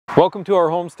Welcome to our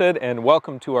homestead and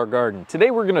welcome to our garden. Today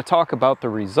we're going to talk about the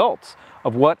results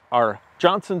of what our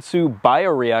Johnson Sioux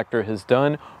bioreactor has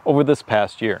done over this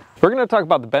past year. We're going to talk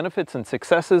about the benefits and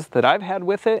successes that I've had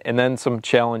with it and then some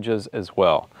challenges as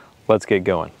well. Let's get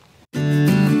going.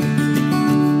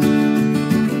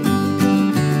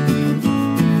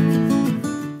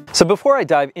 So before I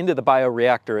dive into the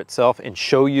bioreactor itself and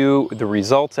show you the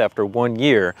results after 1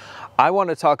 year, I want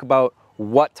to talk about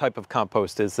what type of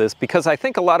compost is this, because I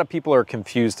think a lot of people are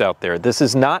confused out there. This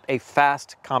is not a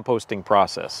fast composting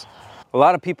process. A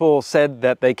lot of people said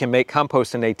that they can make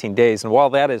compost in 18 days, and while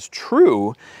that is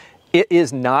true, it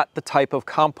is not the type of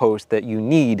compost that you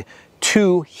need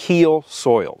to heal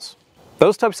soils.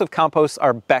 Those types of composts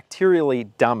are bacterially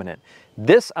dominant.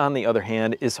 This, on the other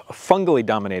hand, is fungally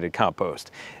dominated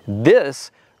compost. This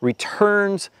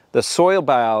returns the soil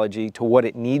biology to what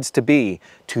it needs to be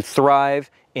to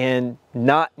thrive and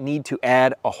not need to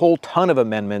add a whole ton of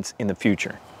amendments in the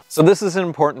future. So this is an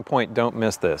important point, don't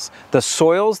miss this. The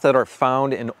soils that are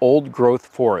found in old growth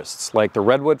forests, like the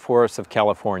redwood forests of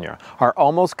California, are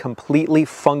almost completely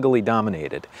fungally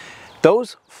dominated.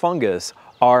 Those fungus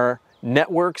are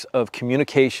networks of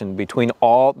communication between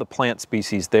all the plant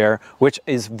species there, which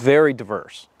is very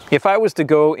diverse. If I was to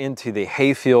go into the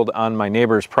hayfield on my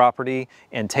neighbor's property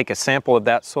and take a sample of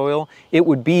that soil, it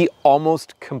would be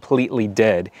almost completely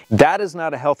dead. That is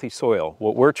not a healthy soil.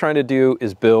 What we're trying to do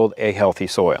is build a healthy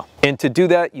soil. And to do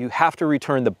that, you have to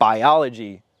return the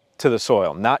biology to the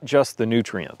soil, not just the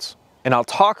nutrients. And I'll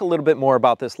talk a little bit more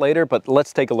about this later, but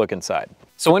let's take a look inside.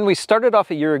 So when we started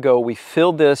off a year ago, we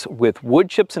filled this with wood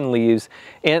chips and leaves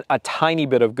and a tiny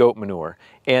bit of goat manure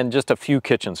and just a few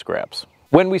kitchen scraps.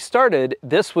 When we started,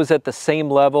 this was at the same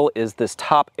level as this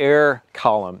top air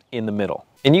column in the middle.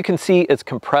 And you can see it's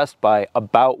compressed by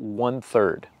about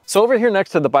 1/3. So over here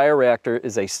next to the bioreactor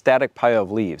is a static pile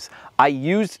of leaves. I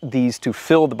used these to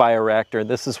fill the bioreactor.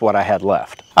 This is what I had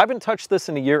left. I haven't touched this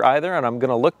in a year either, and I'm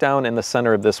gonna look down in the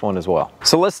center of this one as well.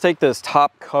 So let's take this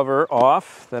top cover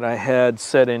off that I had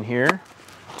set in here.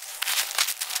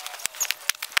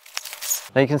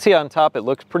 Now you can see on top it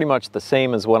looks pretty much the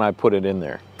same as when I put it in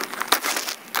there.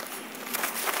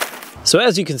 So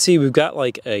as you can see, we've got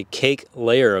like a cake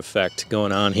layer effect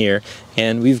going on here,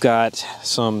 and we've got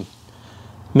some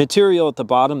material at the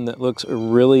bottom that looks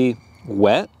really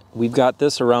wet. We've got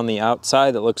this around the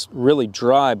outside that looks really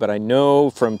dry, but I know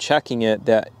from checking it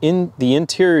that in the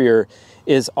interior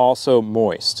is also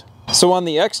moist. So on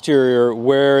the exterior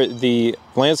where the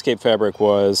landscape fabric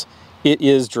was, it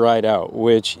is dried out,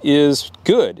 which is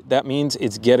good. That means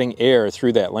it's getting air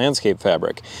through that landscape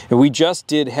fabric. And we just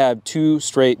did have 2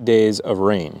 straight days of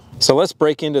rain. So let's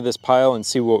break into this pile and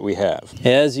see what we have.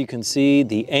 As you can see,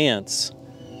 the ants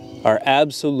are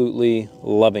absolutely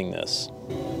loving this.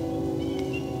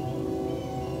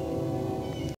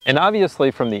 And obviously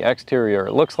from the exterior,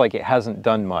 it looks like it hasn't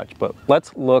done much, but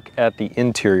let's look at the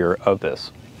interior of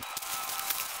this.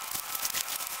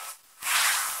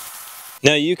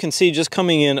 Now you can see just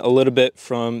coming in a little bit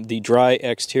from the dry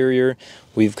exterior,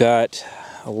 we've got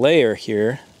a layer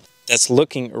here that's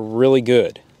looking really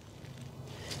good.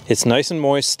 It's nice and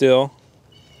moist still.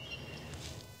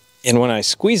 And when I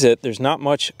squeeze it, there's not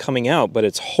much coming out, but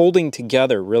it's holding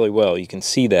together really well. You can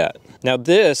see that. Now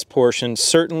this portion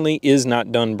certainly is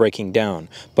not done breaking down,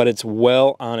 but it's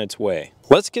well on its way.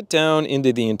 Let's get down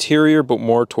into the interior, but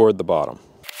more toward the bottom.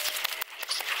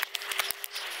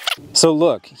 So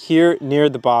look, here near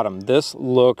the bottom, this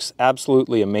looks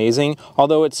absolutely amazing,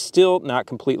 although it's still not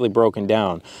completely broken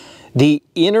down. The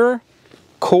inner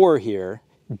core here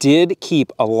did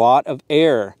keep a lot of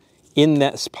air in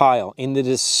this pile, and it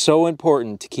is so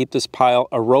important to keep this pile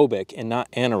aerobic and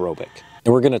not anaerobic.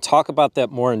 And we're going to talk about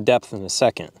that more in depth in a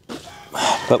second.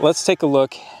 But let's take a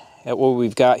look at what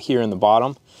we've got here in the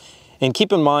bottom. And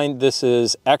keep in mind this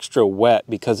is extra wet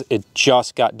because it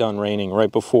just got done raining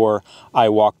right before I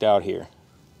walked out here.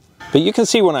 But you can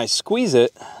see when I squeeze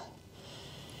it,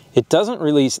 it doesn't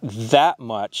release that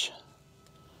much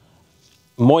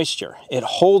moisture. It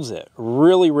holds it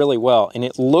really, really well, and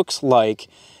it looks like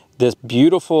this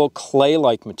beautiful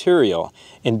clay-like material,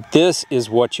 and this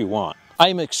is what you want. I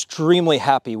am extremely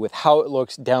happy with how it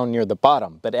looks down near the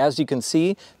bottom, but as you can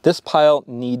see, this pile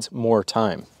needs more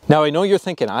time. Now I know you're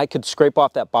thinking I could scrape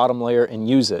off that bottom layer and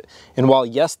use it, and while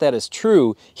yes, that is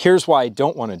true, here's why I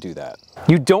don't want to do that.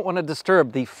 You don't want to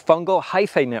disturb the fungal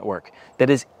hyphae network that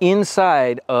is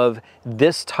inside of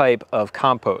this type of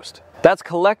compost. That's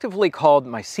collectively called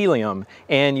mycelium,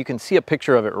 and you can see a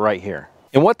picture of it right here.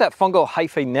 And what that fungal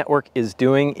hyphae network is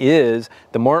doing is,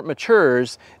 the more it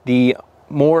matures, the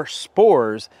more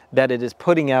spores that it is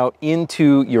putting out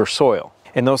into your soil.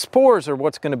 And those spores are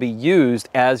what's going to be used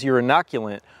as your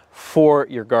inoculant for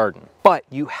your garden. But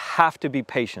you have to be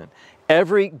patient.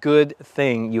 Every good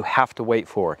thing you have to wait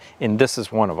for, and this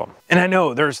is one of them. And I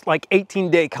know there's like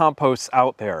 18-day composts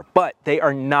out there, but they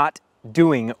are not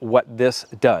doing what this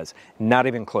does, not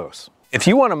even close. If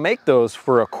you want to make those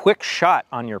for a quick shot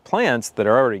on your plants that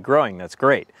are already growing, that's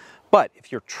great. But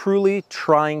if you're truly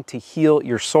trying to heal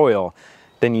your soil,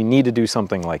 then you need to do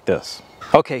something like this.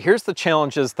 Okay, here's the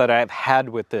challenges that I've had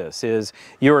with this is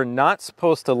you're not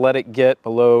supposed to let it get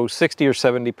below 60 or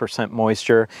 70%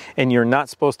 moisture, and you're not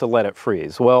supposed to let it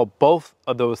freeze. Well, both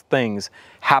of those things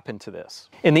happen to this.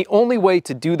 And the only way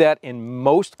to do that in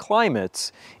most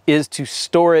climates is to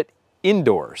store it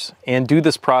indoors and do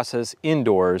this process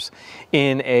indoors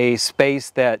in a space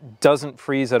that doesn't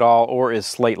freeze at all or is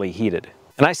slightly heated.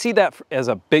 And I see that as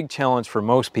a big challenge for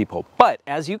most people. But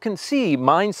as you can see,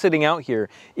 mine sitting out here,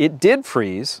 it did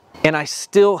freeze, and I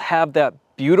still have that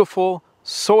beautiful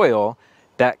soil,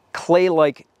 that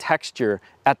clay-like texture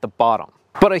at the bottom.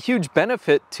 But a huge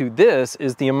benefit to this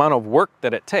is the amount of work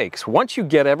that it takes. Once you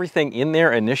get everything in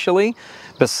there initially,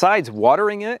 besides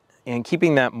watering it and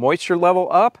keeping that moisture level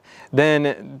up,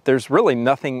 then there's really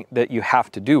nothing that you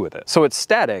have to do with it. So it's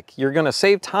static. You're gonna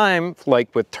save time,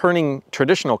 like with turning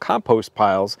traditional compost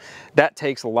piles. That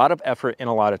takes a lot of effort and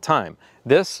a lot of time.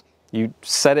 This, you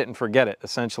set it and forget it,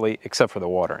 essentially, except for the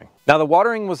watering. Now, the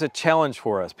watering was a challenge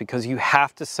for us because you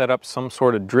have to set up some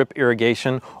sort of drip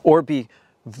irrigation or be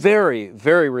very,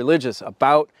 very religious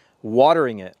about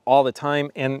watering it all the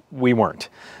time, and we weren't.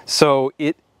 So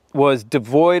it was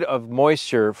devoid of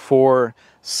moisture for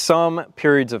some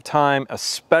periods of time,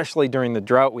 especially during the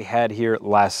drought we had here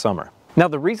last summer. Now,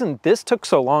 the reason this took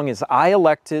so long is I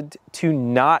elected to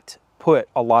not put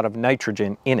a lot of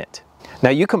nitrogen in it. Now,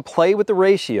 you can play with the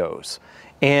ratios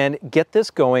and get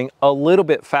this going a little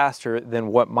bit faster than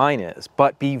what mine is,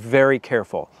 but be very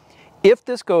careful. If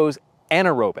this goes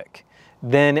anaerobic,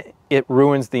 then it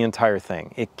ruins the entire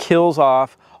thing. It kills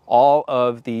off all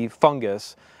of the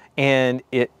fungus, and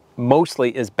it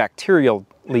mostly is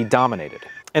bacterially dominated.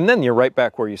 And then you're right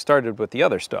back where you started with the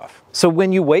other stuff. So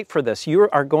when you wait for this, you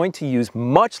are going to use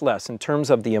much less in terms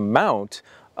of the amount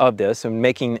of this and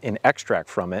making an extract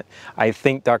from it. I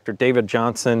think Dr. David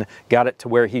Johnson got it to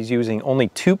where he's using only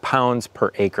 2 pounds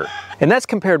per acre. And that's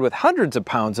compared with hundreds of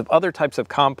pounds of other types of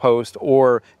compost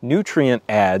or nutrient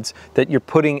adds that you're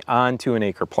putting onto an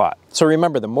acre plot. So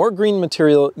remember, the more green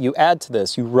material you add to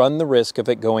this, you run the risk of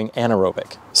it going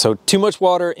anaerobic. So too much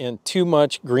water and too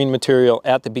much green material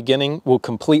at the beginning will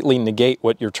completely negate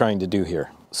what you're trying to do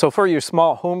here. So for your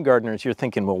small home gardeners, you're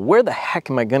thinking, well, where the heck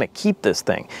am I going to keep this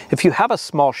thing? If you have a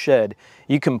small shed,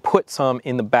 you can put some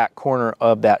in the back corner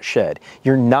of that shed.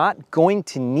 You're not going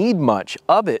to need much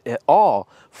of it at all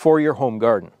for your home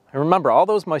garden. And remember, all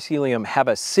those mycelium have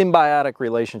a symbiotic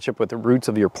relationship with the roots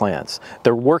of your plants.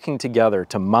 They're working together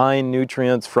to mine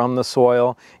nutrients from the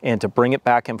soil and to bring it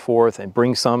back and forth and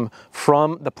bring some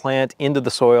from the plant into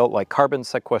the soil, like carbon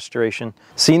sequestration.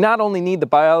 So you not only need the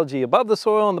biology above the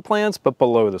soil and the plants, but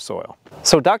below the soil.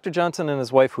 So Dr. Johnson and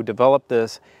his wife who developed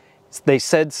this, they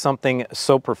said something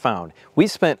so profound. We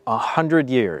spent 100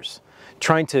 years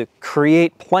trying to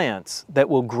create plants that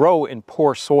will grow in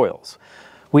poor soils.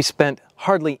 We spent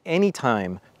hardly any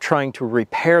time trying to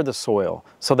repair the soil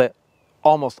so that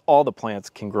almost all the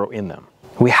plants can grow in them.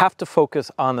 We have to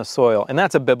focus on the soil, and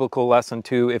that's a biblical lesson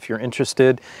too if you're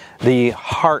interested. The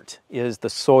heart is the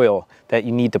soil that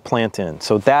you need to plant in,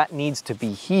 so that needs to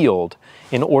be healed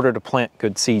in order to plant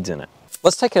good seeds in it.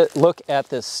 Let's take a look at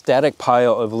this static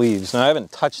pile of leaves. Now, I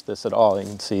haven't touched this at all. You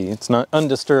can see it's not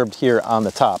undisturbed here on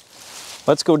the top.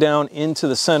 Let's go down into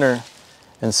the center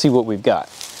and see what we've got.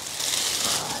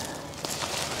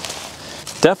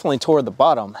 Definitely toward the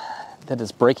bottom, that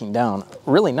is breaking down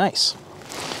really nice.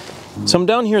 So I'm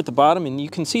down here at the bottom, and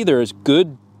you can see there is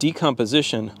good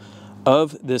decomposition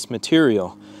of this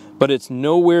material, but it's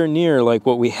nowhere near like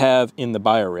what we have in the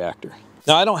bioreactor.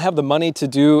 Now, I don't have the money to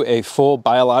do a full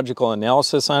biological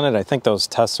analysis on it. I think those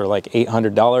tests are like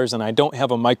 $800, and I don't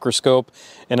have a microscope,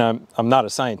 and I'm not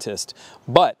a scientist,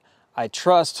 but I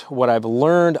trust what I've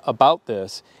learned about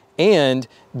this and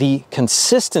the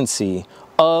consistency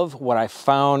of what I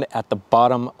found at the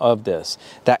bottom of this.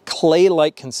 That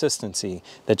clay-like consistency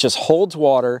that just holds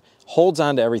water, holds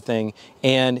onto everything,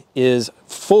 and is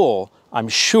full, I'm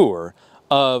sure,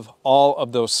 of all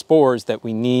of those spores that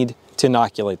we need to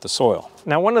inoculate the soil.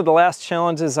 Now, one of the last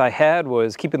challenges I had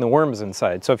was keeping the worms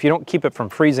inside. So if you don't keep it from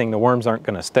freezing, the worms aren't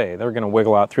going to stay. They're going to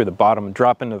wiggle out through the bottom,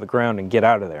 drop into the ground, and get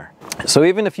out of there. So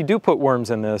even if you do put worms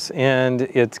in this and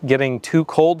it's getting too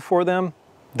cold for them,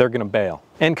 they're gonna bail.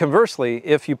 And conversely,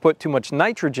 if you put too much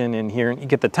nitrogen in here and you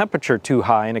get the temperature too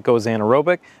high and it goes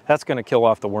anaerobic, that's gonna kill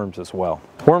off the worms as well.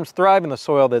 Worms thrive in the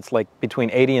soil that's like between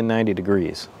 80 and 90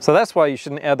 degrees. So that's why you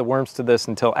shouldn't add the worms to this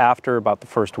until after about the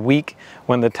first week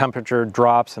when the temperature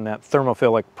drops and that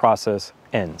thermophilic process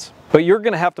ends. But you're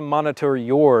gonna have to monitor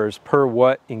yours per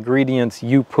what ingredients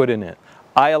you put in it.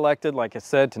 I elected, like I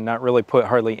said, to not really put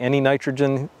hardly any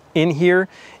nitrogen in here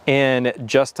and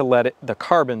just to let the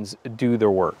carbons do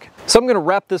their work. So I'm going to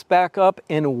wrap this back up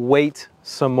and wait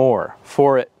some more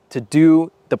for it to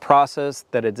do the process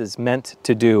that it is meant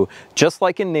to do, just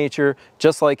like in nature,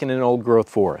 just like in an old growth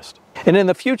forest. And in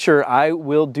the future, I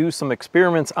will do some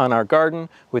experiments on our garden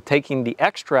with taking the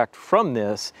extract from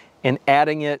this and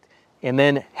adding it and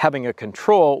then having a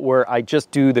control where I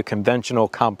just do the conventional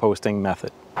composting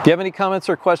method. If you have any comments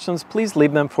or questions, please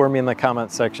leave them for me in the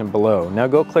comment section below. Now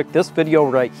go click this video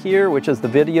right here, which is the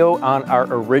video on our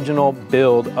original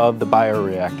build of the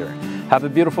bioreactor. Have a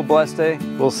beautiful, blessed day.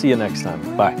 We'll see you next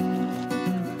time. Bye.